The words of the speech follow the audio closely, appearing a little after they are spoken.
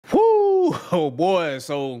Oh boy,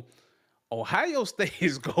 so Ohio State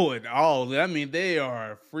is going all. I mean, they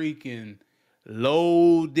are freaking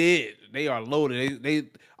loaded. They are loaded. They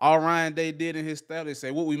all Ryan Day did in his style. They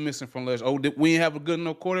say, "What we missing from last? Oh, we ain't have a good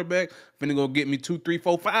enough quarterback. Finna go get me 2, 3,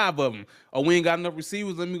 4, 5 of them. Oh, we ain't got enough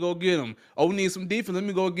receivers. Let me go get them. Oh, we need some defense. Let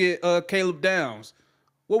me go get Caleb Downs.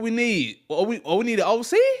 What we need? We need an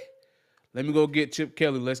OC. Let me go get Chip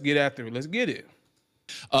Kelly. Let's get after it. Let's get it."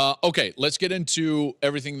 Okay, let's get into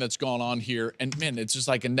everything that's gone on here. And, man, it's just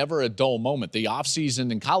like never a dull moment. The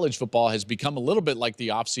offseason in college football has become a little bit like the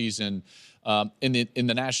offseason in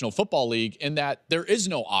the National Football League, in that there is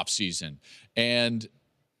no offseason. And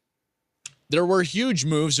there were huge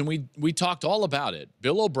moves, and we talked all about it.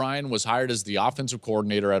 Bill O'Brien was hired as the offensive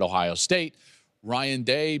coordinator at Ohio State. Ryan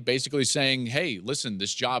Day basically saying, hey, listen,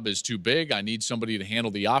 this job is too big. I need somebody to handle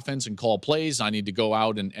the offense and call plays. I need to go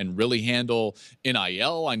out and really handle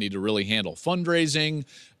NIL. I need to really handle fundraising.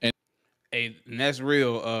 And that's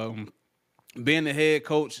real. Being the head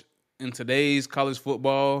coach in today's college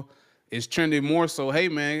football is trending more so. Hey,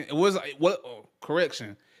 man,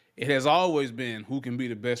 correction. It has always been who can be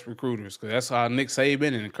the best recruiters, because that's how Nick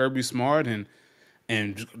Saban and Kirby Smart and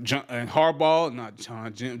Harbaugh,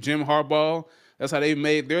 Jim Harbaugh. That's how they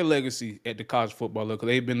made their legacy at the college football level, because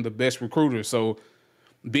they've been the best recruiters. So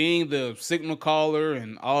being the signal caller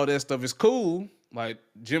and all that stuff is cool. Like,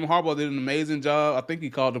 Jim Harbaugh did an amazing job. I think he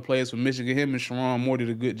called the players for Michigan. Him and Sharon Moore did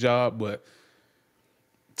a good job. But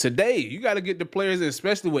today, you got to get the players,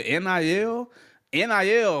 especially with NIL.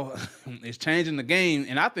 NIL is changing the game,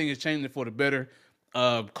 and I think it's changing it for the better.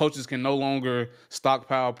 Coaches can no longer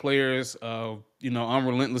stockpile players,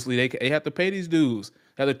 unrelentlessly. They have to pay these dudes.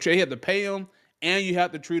 They have to pay them, and you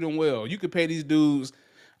have to treat them well. You can pay these dudes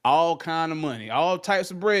all kind of money, all types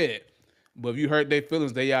of bread, but if you hurt their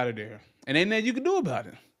feelings, they out of there, and ain't nothing you can do about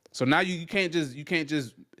it. So now you can't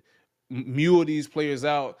just mule these players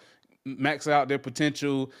out, max out their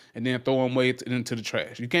potential, and then throw them away into the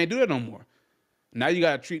trash. You can't do that no more. Now you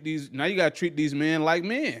gotta treat these men like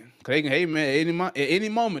men. Cause they can, hey man, at any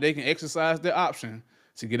moment they can exercise their option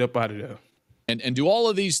to get up out of there. And do all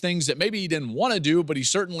of these things that maybe he didn't want to do, but he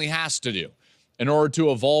certainly has to do in order to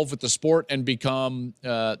evolve with the sport and become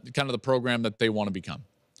kind of the program that they want to become.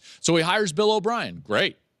 So he hires Bill O'Brien.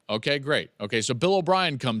 Great. Okay, great. Okay, so Bill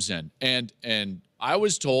O'Brien comes in, and I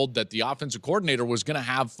was told that the offensive coordinator was going to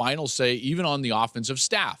have final say even on the offensive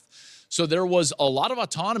staff. So there was a lot of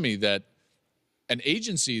autonomy that an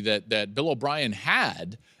agency that Bill O'Brien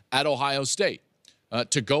had at Ohio State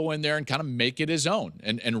to go in there and kind of make it his own.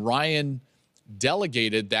 And Ryan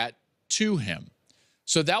delegated that to him.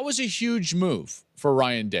 So that was a huge move for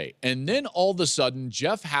Ryan Day. And then all of a sudden,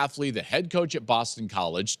 Jeff Hafley, the head coach at Boston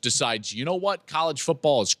College, decides, you know what? College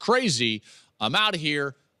football is crazy. I'm out of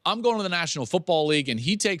here. I'm going to the National Football League. And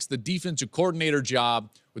he takes the defensive coordinator job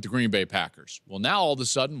with the Green Bay Packers. Well, now all of a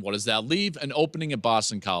sudden, what does that leave? An opening at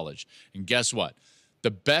Boston College. And guess what?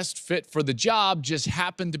 The best fit for the job just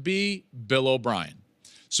happened to be Bill O'Brien.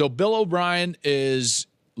 So Bill O'Brien is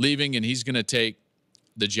leaving, and he's going to take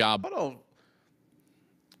the job. Hold on.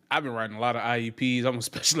 I've been writing a lot of IEPs. I'm a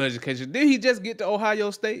special education. Did he just get to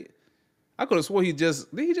Ohio State? I could have swore did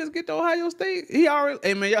he just get to Ohio State? He already,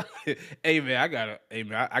 hey man,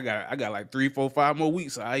 I got like 3, 4, 5 more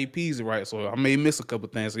weeks of IEPs to write, so I may miss a couple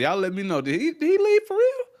things. So y'all let me know. Did he leave for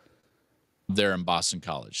real? There in Boston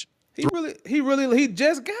College. He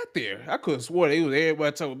just got there. I could have swore they was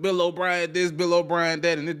everybody talking Bill O'Brien this, Bill O'Brien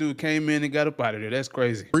that, and this dude came in and got up out of there. That's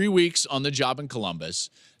crazy. 3 weeks on the job in Columbus.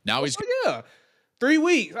 Now he's 3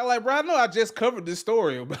 weeks. I'm like, bro, I know I just covered this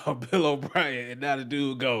story about Bill O'Brien, and now the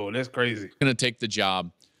dude go. That's crazy. Going to take the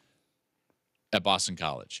job at Boston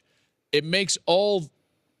College. It makes all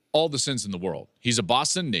the sense in the world. He's a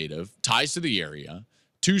Boston native, ties to the area,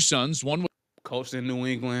 2 sons, one coached in New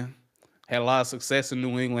England, had a lot of success in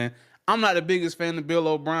New England. I'm not the biggest fan of Bill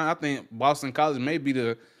O'Brien. I think Boston College may be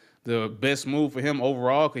the best move for him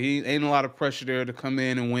overall, because he ain't a lot of pressure there to come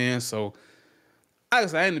in and win. So I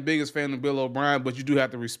ain't the biggest fan of Bill O'Brien, but you do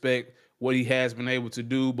have to respect what he has been able to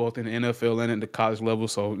do both in the NFL and at the college level.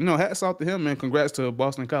 So, hats off to him, man. Congrats to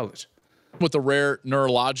Boston College. With a rare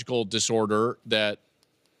neurological disorder that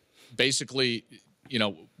basically,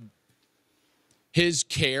 his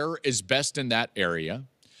care is best in that area.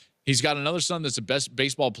 He's got another son that's the best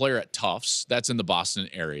baseball player at Tufts. That's in the Boston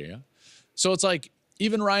area. So it's like,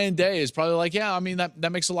 even Ryan Day is probably like, yeah, I mean,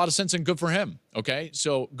 that makes a lot of sense and good for him. Okay,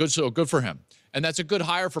 so good for him. And that's a good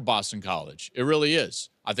hire for Boston College. It really is.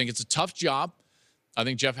 I think it's a tough job. I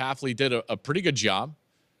think Jeff Hafley did a pretty good job.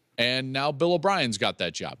 And now Bill O'Brien's got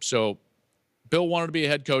that job. So Bill wanted to be a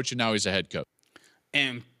head coach, and now he's a head coach.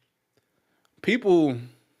 And people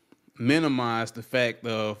minimize the fact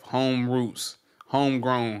of home roots,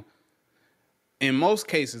 homegrown. In most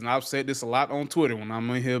cases, and I've said this a lot on Twitter when I'm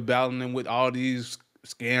in here battling with all these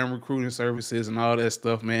scam recruiting services and all that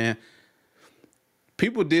stuff, man,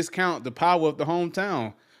 people discount the power of the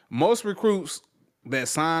hometown. Most recruits that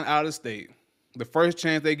sign out of state, the first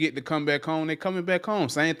chance they get to come back home, they're coming back home.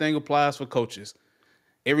 Same thing applies for coaches.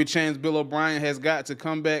 Every chance Bill O'Brien has got to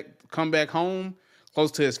come back home,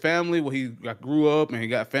 close to his family, where he grew up and he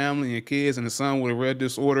got family and kids and a son with a rare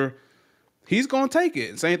disorder, he's gonna take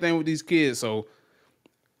it. Same thing with these kids. So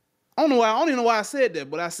I don't even know why I said that,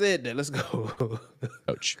 but I said that. Let's go.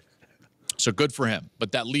 Coach. So good for him.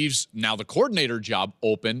 But that leaves now the coordinator job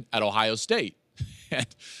open at Ohio State.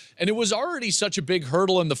 And it was already such a big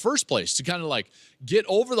hurdle in the first place to kind of like get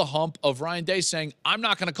over the hump of Ryan Day saying, I'm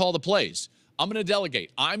not going to call the plays. I'm going to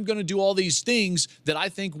delegate. I'm going to do all these things that I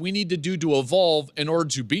think we need to do to evolve in order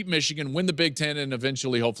to beat Michigan, win the Big Ten, and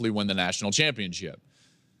eventually, hopefully, win the national championship.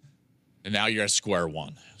 And now you're at square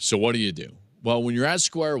one. So what do? Well, when you're at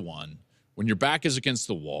square one, when your back is against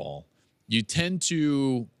the wall, you tend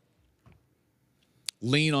to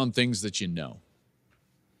lean on things that you know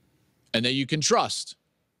and that you can trust.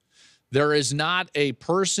 There is not a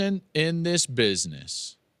person in this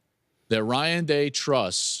business that Ryan Day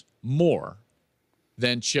trusts more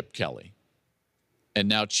than Chip Kelly. And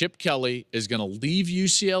now Chip Kelly is going to leave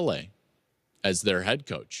UCLA as their head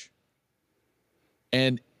coach.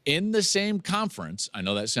 And in the same conference, I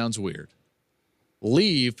know that sounds weird,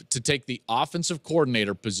 leave to take the offensive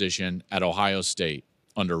coordinator position at Ohio State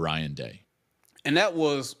under Ryan Day. And that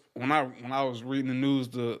was when I was reading the news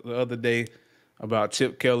the other day about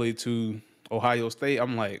Chip Kelly to Ohio State.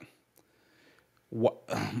 I'm like, what?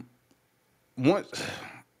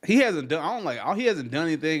 He hasn't done. He hasn't done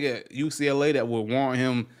anything at UCLA that would warrant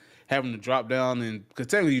him having to drop down, and because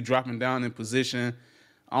technically you're dropping down in position.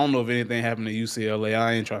 I don't know if anything happened to UCLA.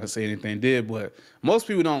 I ain't trying to say anything did, but most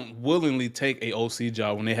people don't willingly take a OC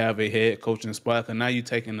job when they have a head coaching spot. Cause now you're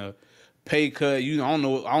taking a pay cut. I don't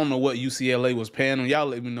know what UCLA was paying them. Y'all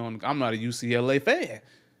let me know. I'm not a UCLA fan,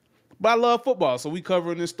 but I love football, so we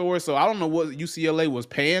covering this story. So I don't know what UCLA was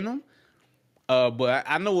paying them, but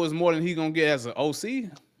I know it's more than he's gonna get as an OC.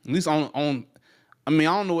 At least on. I mean,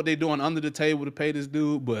 I don't know what they're doing under the table to pay this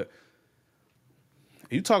dude, but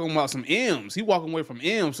you talking about some M's. He walking away from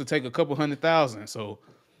M's to take a couple $100,000. So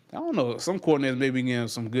I don't know. Some coordinators may be getting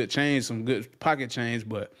some good change, some good pocket change,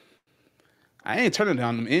 but I ain't turning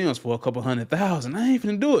down them M's for a couple $100,000. I ain't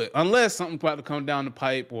even do it unless something about to come down the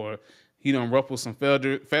pipe, or he done ruffle some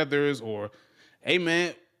feathers, or hey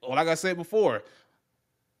man, like I said before,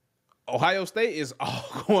 Ohio State is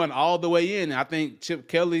going all the way in. I think Chip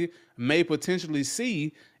Kelly may potentially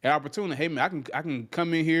see an opportunity. Hey man, I can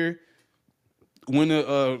come in here,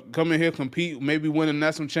 compete, maybe win a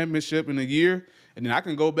national championship in a year, and then I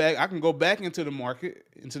can go back into the market,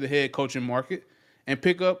 into the head coaching market, and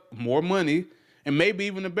pick up more money and maybe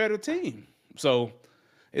even a better team. So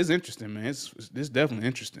it's interesting, man. It's definitely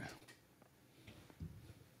interesting.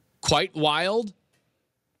 Quite wild,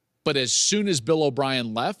 but as soon as Bill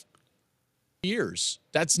O'Brien left, years.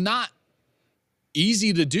 That's not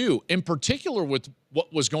easy to do, in particular with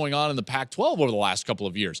what was going on in the Pac-12 over the last couple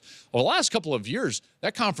of years. Over the last couple of years,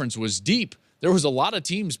 that conference was deep. There was a lot of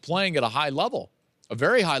teams playing at a high level, a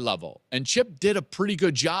very high level, and Chip did a pretty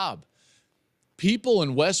good job. People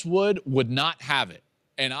in Westwood would not have it,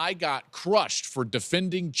 and I got crushed for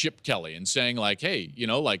defending Chip Kelly and saying, like, hey,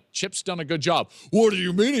 Chip's done a good job. What do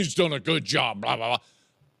you mean he's done a good job? Blah, blah,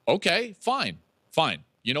 blah. Okay, fine.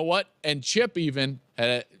 You know what? And Chip even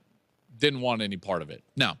didn't want any part of it.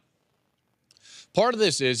 Now, part of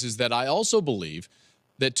this is that I also believe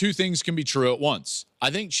that two things can be true at once.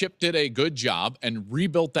 I think Chip did a good job and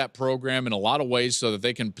rebuilt that program in a lot of ways so that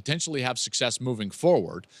they can potentially have success moving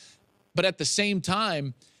forward. But at the same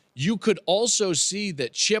time, you could also see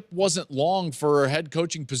that Chip wasn't long for a head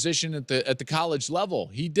coaching position at the college level.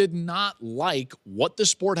 He did not like what the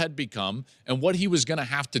sport had become and what he was going to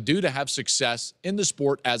have to do to have success in the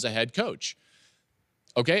sport as a head coach.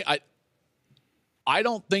 Okay, I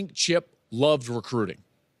don't think Chip loved recruiting.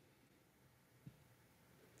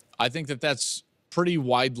 I think that that's pretty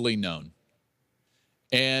widely known.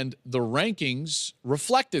 And the rankings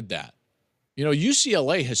reflected that.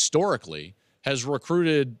 UCLA historically has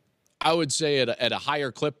recruited, I would say, at a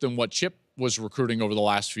higher clip than what Chip was recruiting over the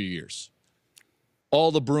last few years.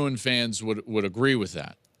 All the Bruin fans would agree with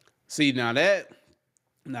that. See, now that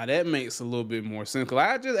makes a little bit more sense. Because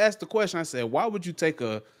I just asked the question, I said, why would you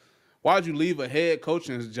leave a head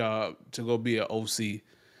coaching job to go be an OC?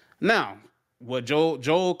 Now, what Joel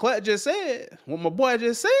Klatt just said, what my boy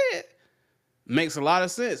just said, Makes a lot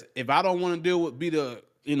of sense. If I don't want to deal with be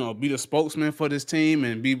the spokesman for this team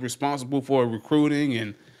and be responsible for recruiting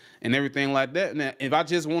and everything like that. Now, if I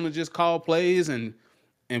just want to just call plays and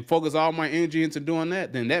focus all my energy into doing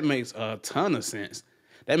that, then that makes a ton of sense.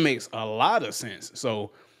 That makes a lot of sense.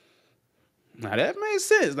 So now that makes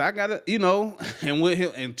sense. I gotta, and with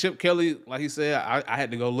him and Chip Kelly, like he said, I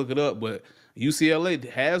had to go look it up, but UCLA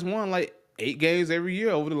has won like 8 games every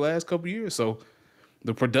year over the last couple of years. So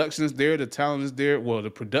the production is there, the talent is there. Well,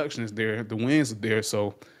 the production is there, the wins are there.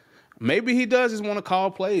 So maybe he does just want to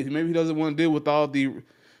call plays. Maybe he doesn't want to deal with all the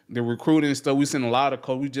recruiting stuff. We seen a lot of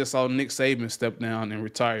coaches. We just saw Nick Saban step down and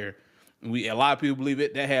retire. A lot of people believe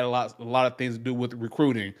that had a lot of things to do with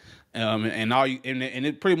recruiting, and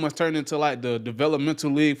it pretty much turned into like the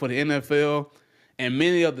developmental league for the NFL, and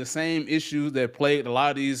many of the same issues that plagued a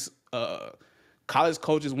lot of these college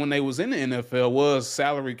coaches when they was in the NFL was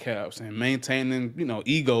salary caps and maintaining,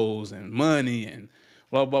 egos and money and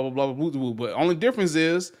blah, blah, blah, blah, blah. But only difference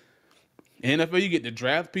is in NFL, you get to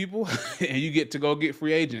draft people and you get to go get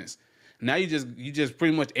free agents. Now you just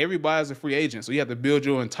pretty much everybody's a free agent. So you have to build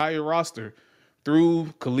your entire roster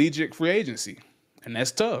through collegiate free agency. And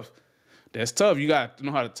that's tough. That's tough. You got to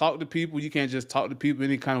know how to talk to people. You can't just talk to people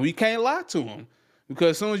any kind of way. You can't lie to them.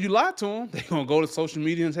 Because as soon as you lie to them, they're going to go to social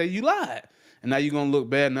media and say you lied. And now you're going to look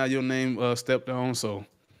bad. Now your name stepped on. So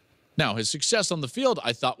now his success on the field,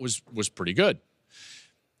 I thought was pretty good.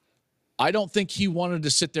 I don't think he wanted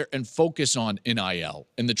to sit there and focus on NIL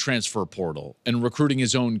and the transfer portal and recruiting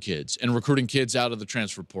his own kids and recruiting kids out of the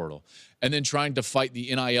transfer portal and then trying to fight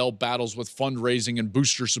the NIL battles with fundraising and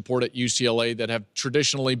booster support at UCLA that have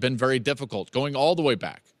traditionally been very difficult, going all the way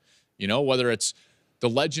back. Whether it's the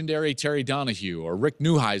legendary Terry Donahue or Rick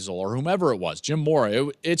Neuheisel or whomever it was, Jim Mora,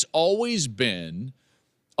 it's always been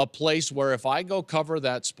a place where if I go cover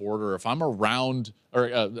that sport or if I'm around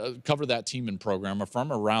or cover that team and program, or if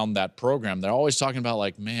I'm around that program, they're always talking about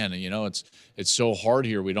like, man, it's so hard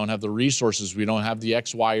here. We don't have the resources. We don't have the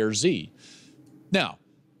X, Y, or Z. Now,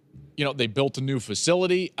 they built a new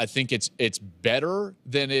facility. I think it's better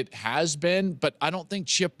than it has been, but I don't think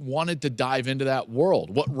Chip wanted to dive into that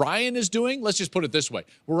world. What Ryan is doing, let's just put it this way.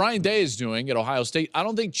 What Ryan Day is doing at Ohio State, I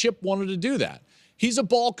don't think Chip wanted to do that. He's a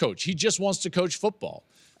ball coach. He just wants to coach football.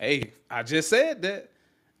 Hey, I just said that.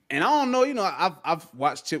 And I don't know, I've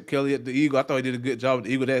watched Chip Kelly at the Eagle. I thought he did a good job at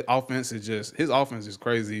the Eagle. That offense is his offense is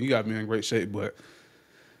crazy. You got to be in great shape. But,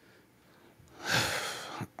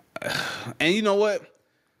 and you know what?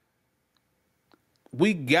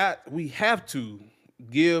 We have to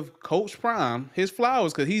give Coach Prime his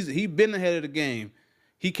flowers because he's been ahead of the game.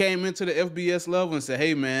 He came into the FBS level and said,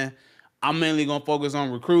 hey, man, I'm mainly going to focus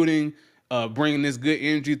on recruiting, bringing this good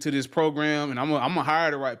energy to this program, and I'm gonna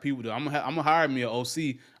hire the right people. I'm gonna hire me an OC.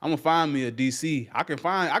 I'm gonna find me a DC. I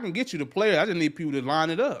can get you the players. I just need people to line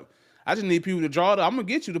it up. I just need people to draw it up. I'm gonna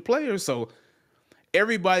get you the players. So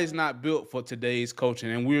everybody's not built for today's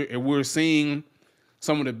coaching, and we're seeing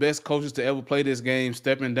some of the best coaches to ever play this game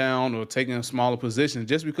stepping down or taking a smaller position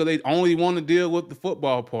just because they only want to deal with the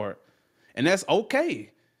football part, and that's okay.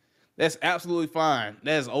 That's absolutely fine.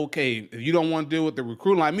 That's okay. If you don't want to deal with the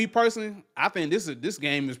recruiting, like me personally, I think this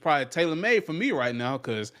game is probably tailor-made for me right now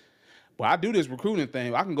because, boy, I do this recruiting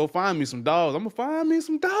thing. I can go find me some dogs. I'm going to find me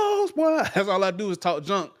some dogs, boy. That's all I do is talk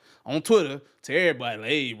junk on Twitter to everybody. Like,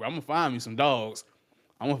 hey, bro, I'm going to find me some dogs.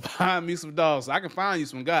 I'm going to find me some dogs. So I can find you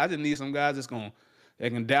some guys. I just need some guys that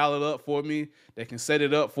can dial it up for me, that can set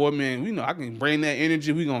it up for me, and I can bring that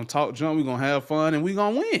energy. We're going to talk junk. We're going to have fun, and we're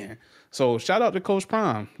going to win. So shout out to Coach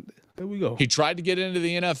Prime. There we go. He tried to get into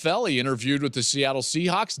the NFL. He interviewed with the Seattle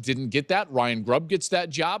Seahawks. Didn't get that. Ryan Grubb gets that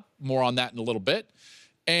job. More on that in a little bit.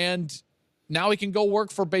 And now he can go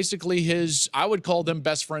work for basically I would call them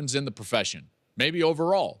best friends in the profession. Maybe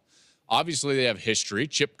overall. Obviously, they have history.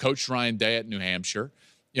 Chip coached Ryan Day at New Hampshire.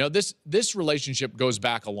 This relationship goes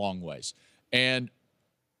back a long ways. And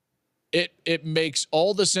it makes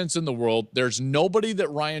all the sense in the world. There's nobody that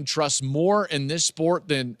Ryan trusts more in this sport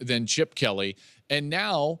than Chip Kelly. And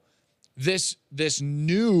now this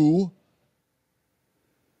new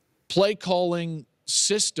play calling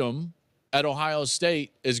system at Ohio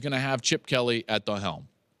State is going to have Chip Kelly at the helm.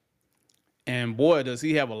 And boy, does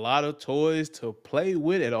he have a lot of toys to play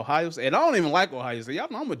with at Ohio State. And I don't even like Ohio State. Y'all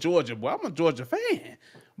know I'm a Georgia boy. I'm a Georgia fan.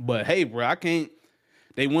 But hey, bro, I can't.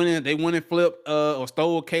 They went and flipped or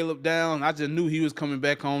stole Caleb down. I just knew he was coming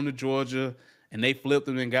back home to Georgia, and they flipped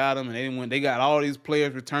him and got him. And they got all these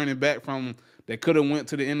players returning back from that could have went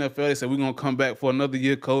to the NFL. They said we're gonna come back for another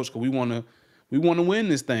year, coach, because we want to win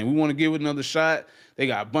this thing. We want to give it another shot. They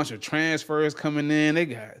got a bunch of transfers coming in.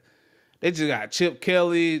 They just got Chip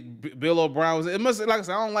Kelly, Bill O'Brien. It must, like I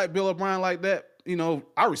said, I don't like Bill O'Brien like that. You know,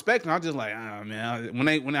 I respect him. I just like, man. When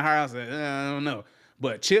they hire, I said, I don't know.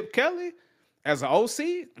 But Chip Kelly as an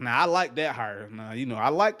OC, I like that hire. Now, you know, I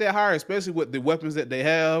like that hire, especially with the weapons that they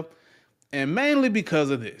have, and mainly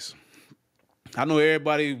because of this. I know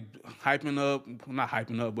everybody not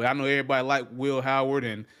hyping up, but I know everybody like Will Howard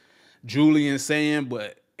and Julian saying,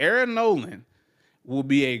 but Aaron Nolan will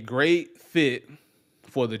be a great fit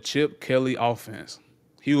for the Chip Kelly offense.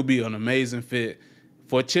 He will be an amazing fit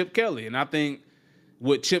for Chip Kelly. And I think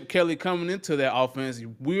with Chip Kelly coming into that offense,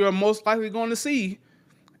 we are most likely going to see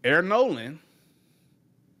Aaron Nolan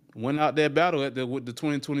win out that battle with the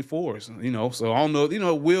 2024s. You know, so I don't know. You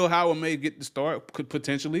know, Will Howard may get the start, could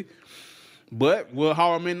potentially, but Will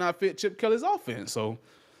Howard may not fit Chip Kelly's offense. So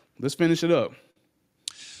let's finish it up.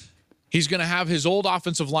 He's going to have his old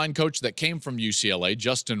offensive line coach that came from UCLA,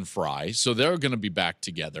 Justin Fry. So they're going to be back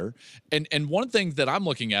together. And one thing that I'm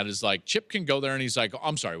looking at is like Chip can go there and he's like,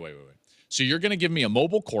 I'm sorry, wait. So you're going to give me a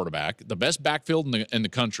mobile quarterback, the best backfield in the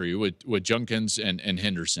country with Junkins and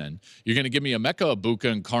Henderson. You're going to give me Emeka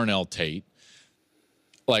Ibuka and Carnell Tate.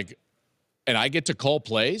 Like, and I get to call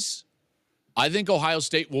plays. I think Ohio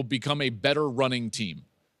State will become a better running team.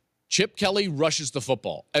 Chip Kelly rushes the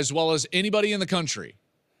football as well as anybody in the country.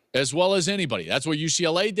 As well as anybody. That's what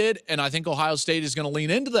UCLA did, and I think Ohio State is going to lean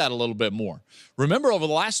into that a little bit more. Remember, over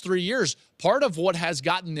the last 3 years, part of what has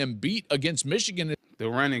gotten them beat against Michigan, the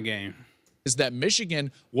running game, is that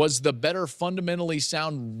Michigan was the better fundamentally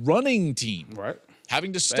sound running team. Right.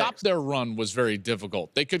 Having to stop their run was very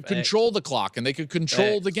difficult. They could control the clock, and they could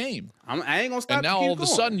control the game. I ain't going to stop. And now all of a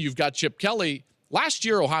sudden, you've got Chip Kelly. Last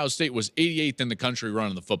year, Ohio State was 88th in the country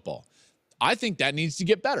running the football. I think that needs to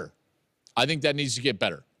get better.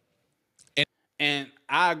 And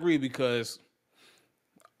I agree because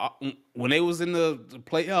when they was in the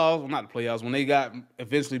playoffs, well, not the playoffs, when they got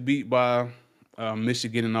eventually beat by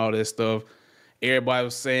Michigan and all that stuff, everybody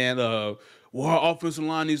was saying, well, our offensive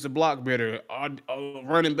line needs to block better. Our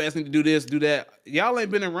running backs need to do this, do that. Y'all ain't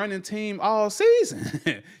been a running team all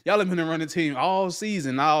season. Y'all ain't been a running team all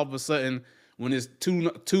season. Now all of a sudden, when it's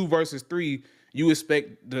two versus three, you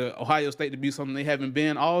expect the Ohio State to be something they haven't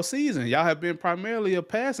been all season. Y'all have been primarily a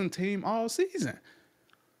passing team all season.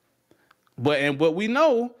 But we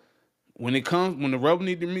know when the rubber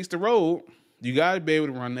meets the road, you got to be able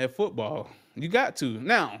to run that football. You got to.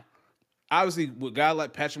 Now, obviously, with guys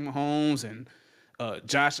like Patrick Mahomes and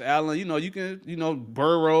Josh Allen, you can,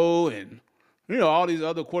 Burrow and, all these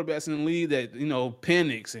other quarterbacks in the league that,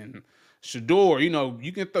 Penix and Shador,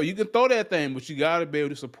 you can throw that thing, but you got to be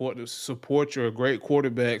able to support your great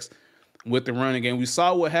quarterbacks with the running game. We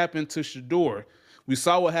saw what happened to Shador. We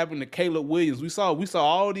saw what happened to Caleb Williams. We saw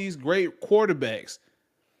all these great quarterbacks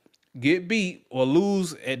get beat or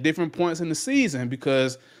lose at different points in the season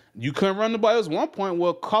because you couldn't run the ball. There was one point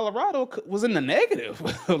where Colorado was in the negative.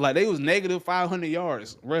 Like they was negative 500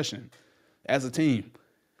 yards rushing as a team.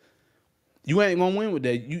 You ain't going to win with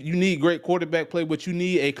that. You need great quarterback play, but you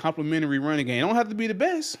need a complimentary running game. It don't have to be the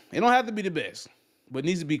best. But it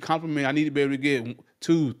needs to be complimentary. I need to be able to get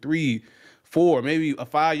 2, 3, 4, maybe a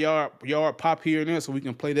 5-yard pop here and there so we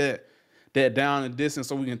can play that down and distance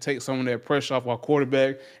so we can take some of that pressure off our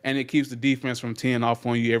quarterback, and it keeps the defense from teeing off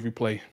on you every play.